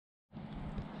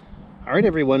All right,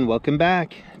 everyone, welcome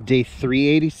back. Day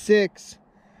 386.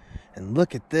 And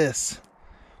look at this.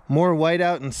 More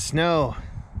whiteout and snow.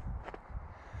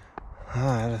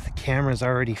 The camera's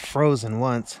already frozen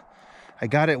once. I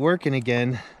got it working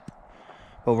again,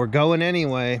 but we're going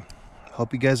anyway.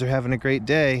 Hope you guys are having a great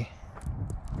day.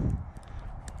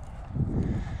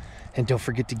 And don't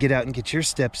forget to get out and get your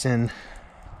steps in.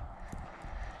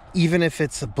 Even if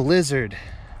it's a blizzard.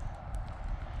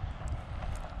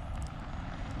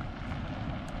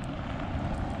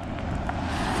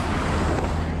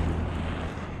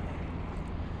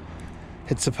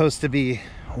 It's supposed to be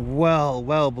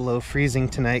well below freezing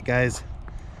tonight, guys.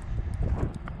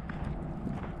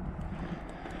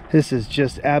 This is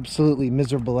just absolutely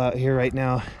miserable out here right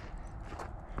now.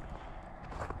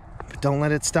 But don't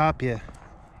let it stop you.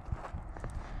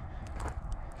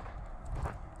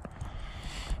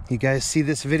 You guys see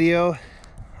this video?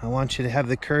 I want you to have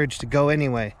the courage to go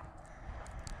anyway.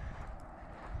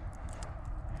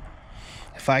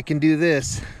 If I can do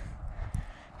this,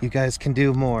 you guys can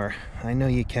do more. I know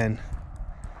you can.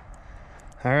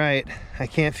 All right, I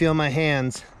can't feel my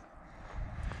hands,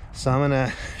 so I'm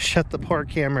gonna shut the poor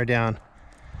camera down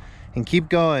and keep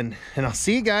going. And I'll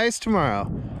see you guys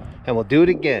tomorrow, and we'll do it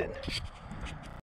again.